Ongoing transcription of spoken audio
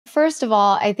First of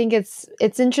all, I think it's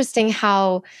interesting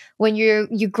how when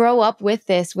you grow up with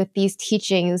these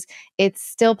teachings, it's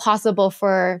still possible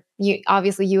for you,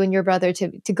 obviously you and your brother,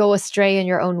 to go astray in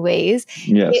your own ways.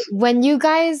 Yes. When you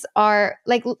guys are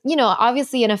like,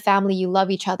 obviously in a family you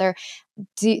love each other.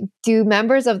 Do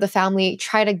members of the family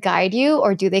try to guide you,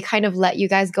 or do they kind of let you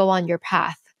guys go on your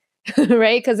path?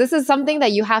 Right? Because this is something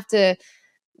that you have to.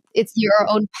 It's your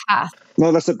own path.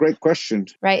 No, that's a great question.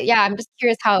 Right? Yeah, I'm just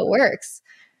curious how it works.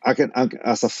 I can,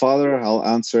 as a father, I'll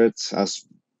answer it as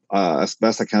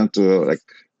best I can to like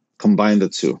combine the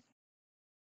two.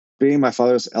 Being my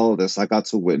father's eldest, I got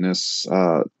to witness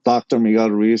Dr.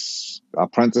 Miguel Ruiz,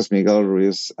 Apprentice Miguel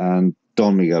Ruiz, and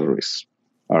Don Miguel Ruiz.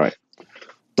 All right.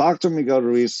 Dr. Miguel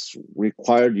Ruiz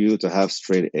required you to have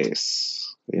straight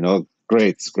A's.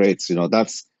 Grades.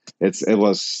 It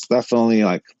was definitely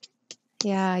like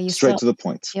straight to the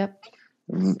point. Yep.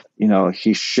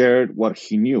 He shared what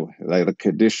he knew, like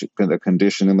the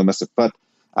condition in domestic. But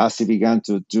as he began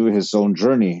to do his own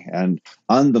journey and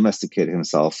undomesticate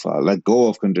himself, let go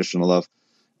of conditional love,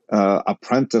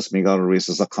 Apprentice Miguel Ruiz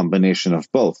is a combination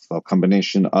of both, a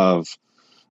combination of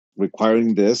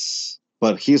requiring this,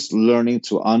 but he's learning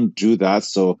to undo that.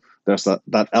 So there's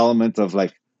that element of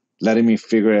like letting me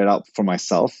figure it out for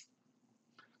myself.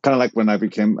 Kind of like when I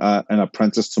became an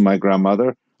apprentice to my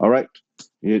grandmother. All right,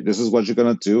 this is what you're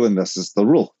going to do, and this is the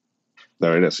rule.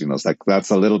 There it is. It's like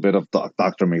that's a little bit of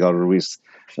Dr. Miguel Ruiz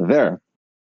there.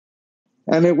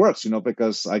 And it works,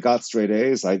 because I got straight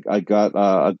A's. I got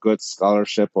a good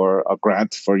scholarship or a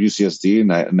grant for UCSD,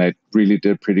 and I really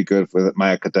did pretty good with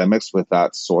my academics with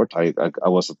that sort. I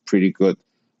was a pretty good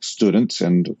student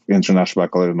and international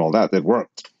baccalaureate and all that. It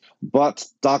worked. But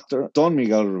Dr. Don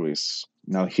Miguel Ruiz,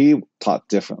 now he taught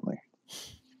differently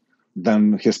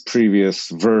than his previous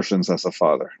versions as a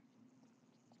father.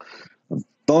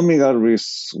 Don Miguel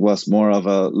Ruiz was more of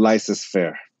a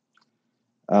laissez-faire.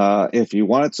 If you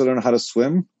wanted to learn how to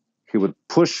swim, he would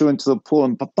push you into the pool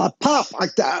and pop,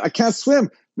 I can't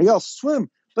swim. Miguel, swim.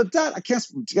 But Dad, I can't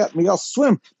swim. Miguel,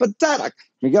 swim. But Dad,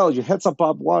 Miguel, your head's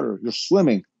above water. You're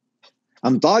swimming.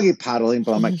 I'm doggy paddling,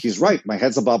 but I'm like, he's right. My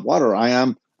head's above water. I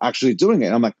am actually doing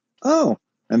it. I'm like, oh.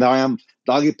 And now I am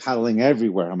doggy paddling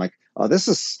everywhere. I'm like, oh, this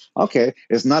is okay.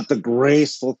 It's not the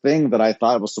graceful thing that I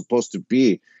thought it was supposed to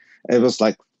be. It was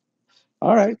like,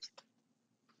 all right.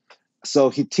 So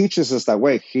he teaches us that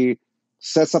way. He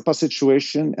sets up a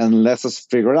situation and lets us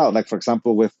figure it out. Like, for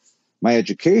example, with my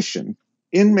education,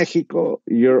 in Mexico,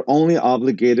 you're only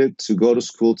obligated to go to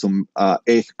school to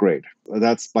 8th grade.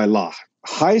 That's by law.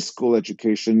 High school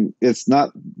education, it's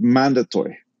not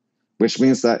mandatory, which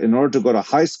means that in order to go to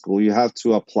high school, you have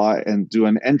to apply and do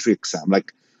an entry exam.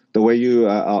 Like the way you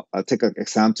take an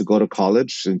exam to go to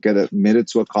college and get admitted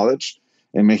to a college.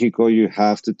 In Mexico, you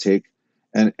have to take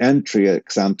an entry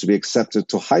exam to be accepted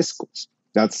to high schools.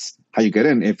 That's how you get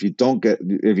in. If you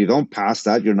don't pass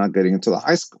that, you're not getting into the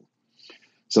high school.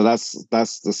 So that's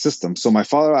the system. So my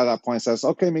father at that point says,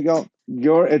 okay, Miguel,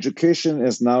 your education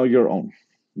is now your own.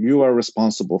 You are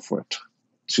responsible for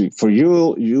it. For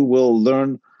you, you will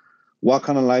learn what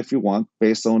kind of life you want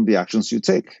based on the actions you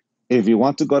take. If you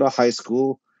want to go to high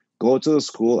school, go to the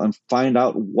school and find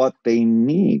out what they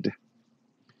need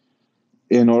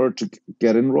in order to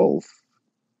get enrolled.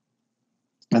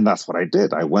 And that's what I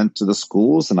did. I went to the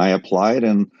schools and I applied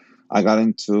and I got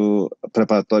into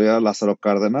Preparatoria Lázaro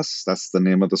Cárdenas. That's the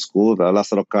name of the school, the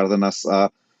Lázaro Cárdenas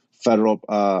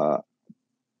Federal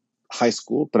High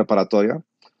School, Preparatoria.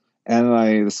 And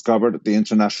I discovered the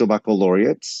International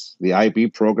Baccalaureate, the IB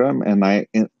program, and I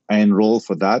enrolled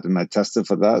for that and I tested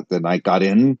for that. And I got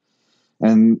in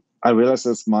and I realized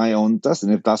it's my own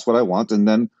destiny, if that's what I want. And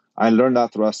then I learned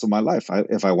that the rest of my life.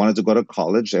 If I wanted to go to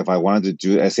college, if I wanted to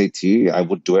do SAT, I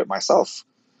would do it myself.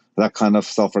 That kind of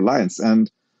self-reliance.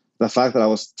 And the fact that I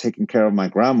was taking care of my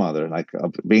grandmother, like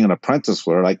being an apprentice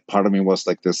for her, like part of me was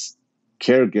like this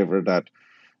caregiver that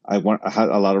I had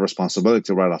a lot of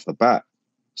responsibility right off the bat.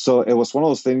 So it was one of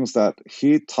those things that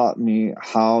he taught me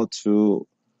how to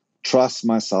trust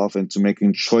myself into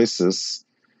making choices.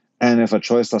 And if a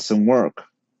choice doesn't work,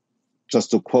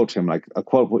 just to quote him, like a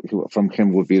quote from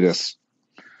him would be this: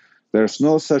 there's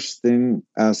no such thing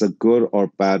as a good or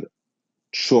bad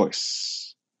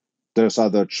choice. There's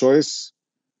either a choice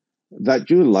that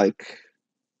you like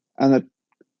and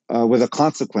with a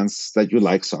consequence that you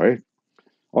like,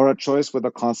 or a choice with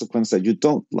a consequence that you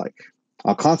don't like.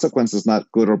 A consequence is not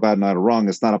good or bad, not wrong.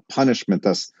 It's not a punishment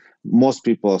as most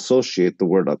people associate the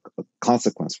word a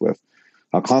consequence with.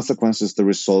 A consequence is the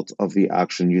result of the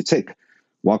action you take.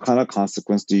 What kind of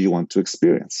consequence do you want to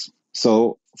experience?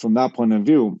 So from that point of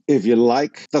view, if you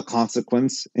like the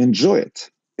consequence, enjoy it.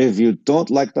 If you don't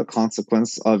like the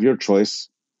consequence of your choice,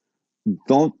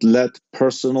 don't let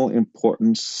personal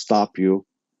importance stop you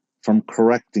from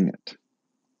correcting it.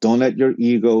 Don't let your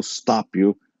ego stop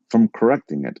you from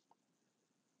correcting it.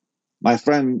 My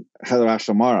friend Heather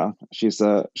Ashamara,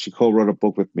 she co-wrote a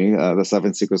book with me, The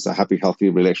Seven Secrets to Happy, Healthy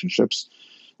Relationships,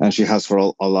 and she has a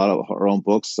lot of her own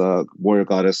books, Warrior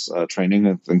Goddess Training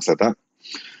and things like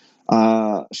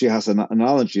that. She has an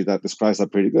analogy that describes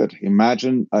that pretty good.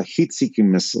 Imagine a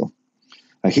heat-seeking missile.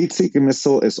 A heat-seeking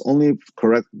missile is only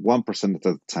correct 1% of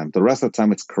the time. The rest of the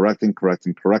time, it's correcting.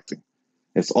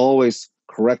 It's always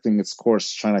correcting its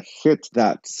course, trying to hit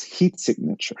that heat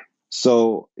signature.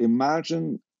 So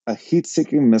imagine a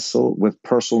heat-seeking missile with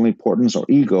personal importance or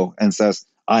ego and says,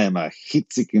 I am a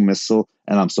heat-seeking missile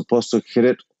and I'm supposed to hit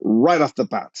it right off the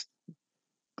bat,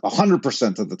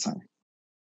 100% of the time.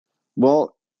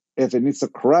 Well, if it needs to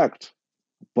correct,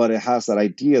 but it has that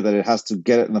idea that it has to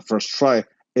get it in the first try,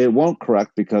 it won't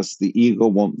correct because the ego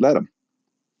won't let him.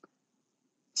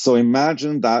 So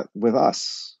imagine that with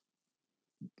us,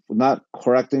 not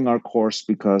correcting our course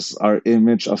because our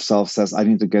image of self says, I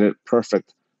need to get it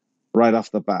perfect right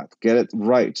off the bat, get it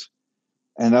right.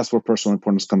 And that's where personal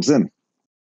importance comes in.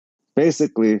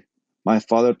 Basically, my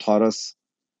father taught us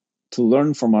to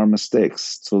learn from our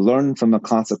mistakes, to learn from the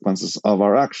consequences of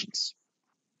our actions.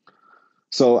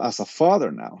 So as a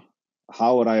father now,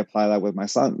 how would I apply that with my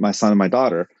son and my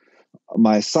daughter?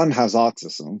 My son has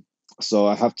autism, so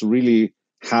I have to really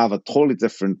have a totally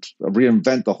different,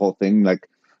 reinvent the whole thing. Like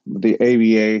the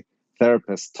ABA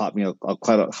therapist taught me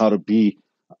quite how to be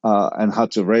and how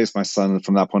to raise my son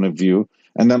from that point of view.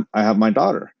 And then I have my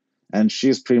daughter, and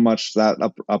she's pretty much that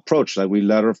approach. Like we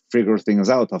let her figure things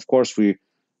out. Of course, we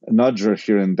nudge her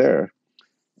here and there.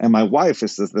 And my wife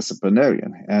is the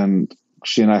disciplinarian, and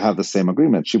she and I have the same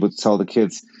agreement. She would tell the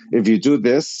kids, if you do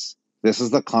this, this is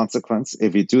the consequence.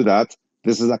 If you do that,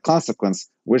 this is a consequence.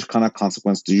 Which kind of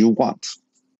consequence do you want?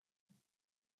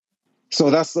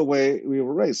 So that's the way we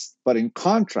were raised. But in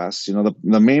contrast,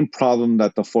 the main problem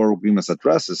that the four agreements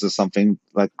addresses is something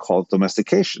like called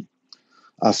domestication,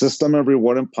 a system of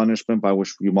reward and punishment by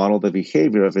which we model the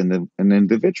behavior of an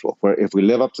individual, where if we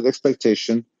live up to the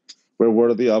expectation, we're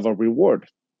worthy of a reward.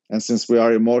 And since we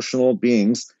are emotional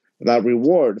beings, that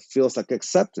reward feels like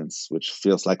acceptance, which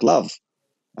feels like love.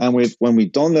 And when we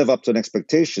don't live up to an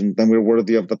expectation, then we're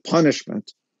worthy of the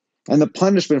punishment. And the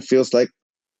punishment feels like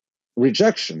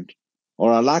rejection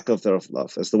or a lack of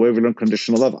love. It's the way we learn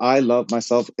conditional love. I love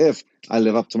myself if I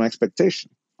live up to my expectation.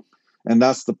 And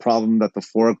that's the problem that the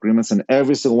four agreements in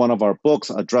every single one of our books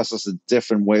addresses in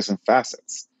different ways and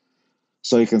facets.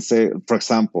 So you can say, for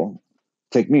example,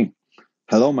 take me.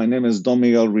 Hello, my name is Don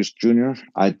Miguel Ruiz Jr.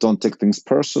 I don't take things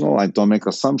personal. I don't make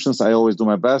assumptions. I always do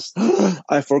my best.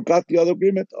 I forgot the other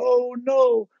agreement. Oh,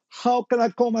 no. How can I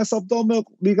call myself Don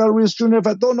Miguel Ruiz Jr. if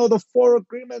I don't know the four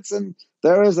agreements? And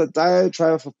there is a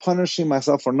diatribe of punishing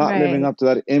myself for not living up to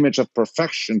that image of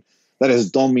perfection that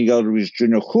is Don Miguel Ruiz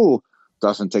Jr., who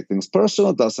doesn't take things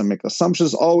personal, doesn't make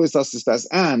assumptions, always does his best,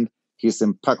 and he's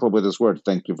impeccable with his word.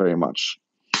 Thank you very much.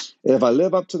 If I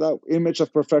live up to that image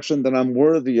of perfection, then I'm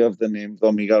worthy of the name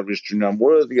Don Miguel Ruiz Jr. I'm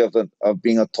worthy of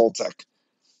being a Toltec.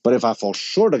 But if I fall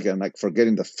short again, like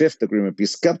forgetting the fifth agreement, be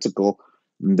skeptical,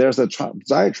 there's a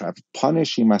diatribe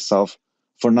punishing myself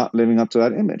for not living up to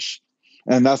that image.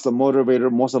 And that's the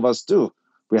motivator most of us do.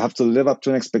 We have to live up to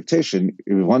an expectation.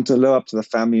 If we want to live up to the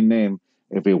family name,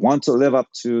 if we want to live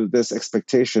up to this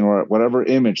expectation or whatever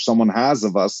image someone has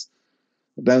of us,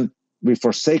 then we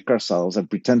forsake ourselves and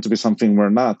pretend to be something we're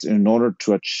not in order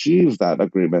to achieve that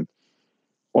agreement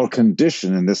or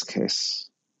condition in this case.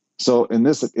 So in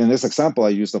this example, I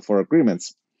use the four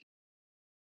agreements.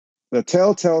 The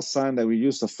telltale sign that we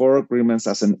use the four agreements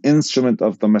as an instrument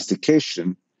of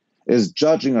domestication is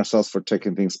judging ourselves for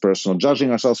taking things personal, judging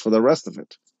ourselves for the rest of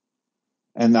it.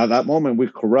 And at that moment, we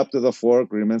corrupted the four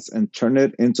agreements and turned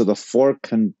it into the four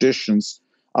conditions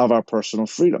of our personal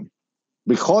freedom.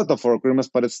 We call it the four agreements,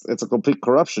 but it's a complete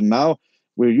corruption. Now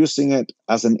we're using it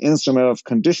as an instrument of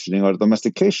conditioning or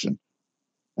domestication.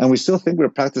 And we still think we're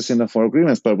practicing the four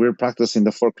agreements, but we're practicing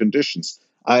the four conditions.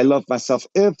 I love myself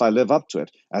if I live up to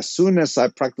it. As soon as I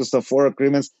practice the four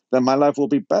agreements, then my life will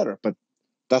be better. But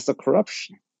that's the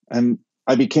corruption. And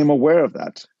I became aware of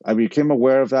that. I became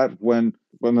aware of that when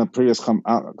the previous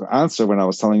answer, when I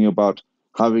was telling you about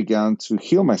how I began to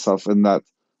heal myself in that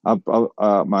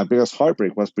my biggest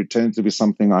heartbreak was pretending to be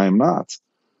something I am not,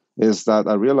 is that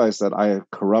I realized that I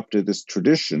corrupted this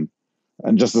tradition,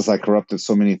 and just as I corrupted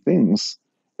so many things,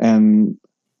 and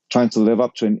trying to live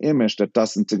up to an image that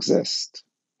doesn't exist.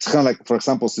 It's kind of like, for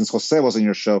example, since Jose was in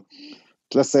your show,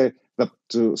 let's say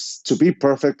to be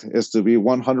perfect is to be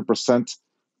 100%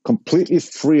 completely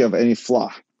free of any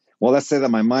flaw. Well, let's say that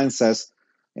my mind says,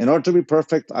 in order to be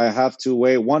perfect, I have to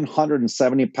weigh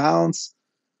 170 pounds,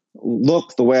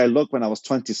 look the way I looked when I was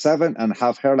 27, and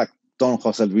have hair like Don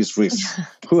Jose Luis Ruiz,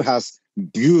 who has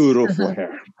beautiful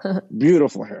hair,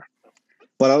 beautiful hair.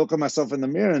 But I look at myself in the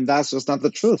mirror, and that's just not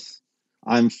the truth.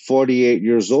 I'm 48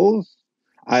 years old.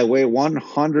 I weigh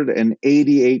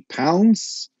 188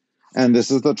 pounds, and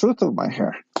this is the truth of my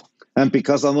hair. And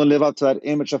because I'm going to live up to that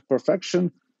image of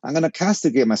perfection, I'm going to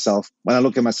castigate myself when I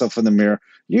look at myself in the mirror.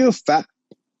 You fat,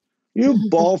 you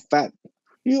bald fat,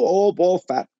 you old bald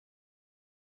fat.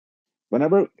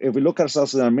 If we look at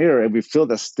ourselves in the mirror and we feel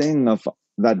the sting of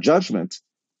that judgment,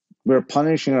 we're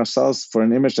punishing ourselves for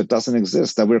an image that doesn't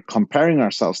exist, that we're comparing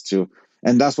ourselves to.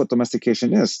 And that's what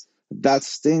domestication is. That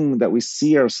sting that we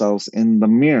see ourselves in the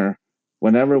mirror,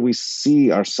 whenever we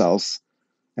see ourselves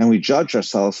and we judge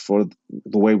ourselves for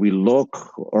the way we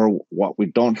look or what we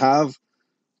don't have,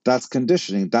 that's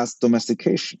conditioning. That's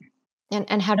domestication.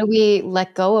 And how do we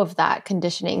let go of that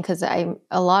conditioning? Because a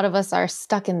lot of us are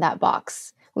stuck in that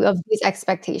box of these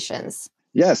expectations.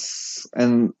 Yes.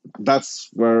 And that's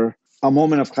where a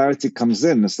moment of clarity comes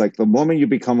in. It's like the moment you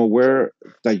become aware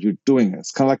that you're doing it.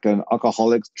 It's kind of like an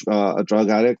alcoholic, a drug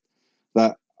addict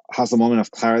that has a moment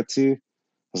of clarity.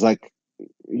 It's like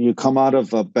you come out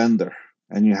of a bender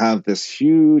and you have this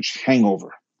huge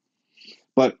hangover.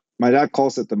 But my dad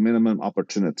calls it the minimum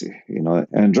opportunity,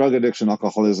 and drug addiction,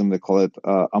 alcoholism, they call it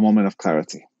a moment of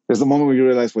clarity. It's the moment where you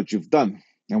realize what you've done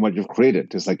and what you've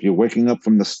created. It's like you're waking up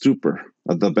from the stupor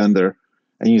of the bender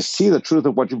and you see the truth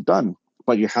of what you've done,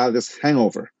 but you have this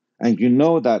hangover. And you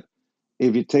know that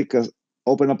if you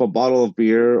open up a bottle of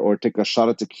beer or take a shot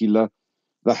of tequila,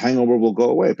 the hangover will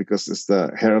go away because it's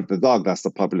the hair of the dog. That's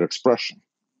the popular expression.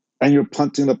 And you're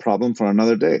punting the problem for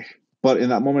another day. But in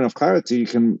that moment of clarity, you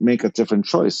can make a different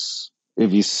choice.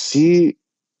 If you see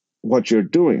what you're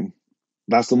doing,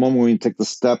 that's the moment when you take the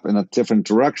step in a different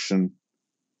direction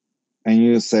and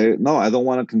you say, no, I don't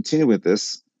want to continue with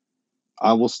this.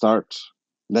 I will start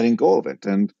letting go of it.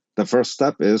 And the first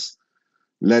step is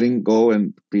letting go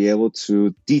and be able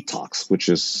to detox, which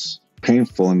is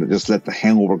painful, and just let the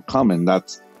hangover come. And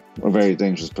that's a very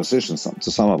dangerous position to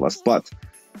some of us. But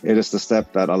it is the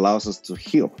step that allows us to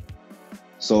heal.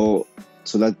 So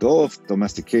to let go of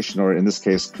domestication, or in this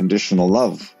case, conditional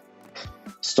love,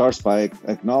 starts by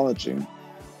acknowledging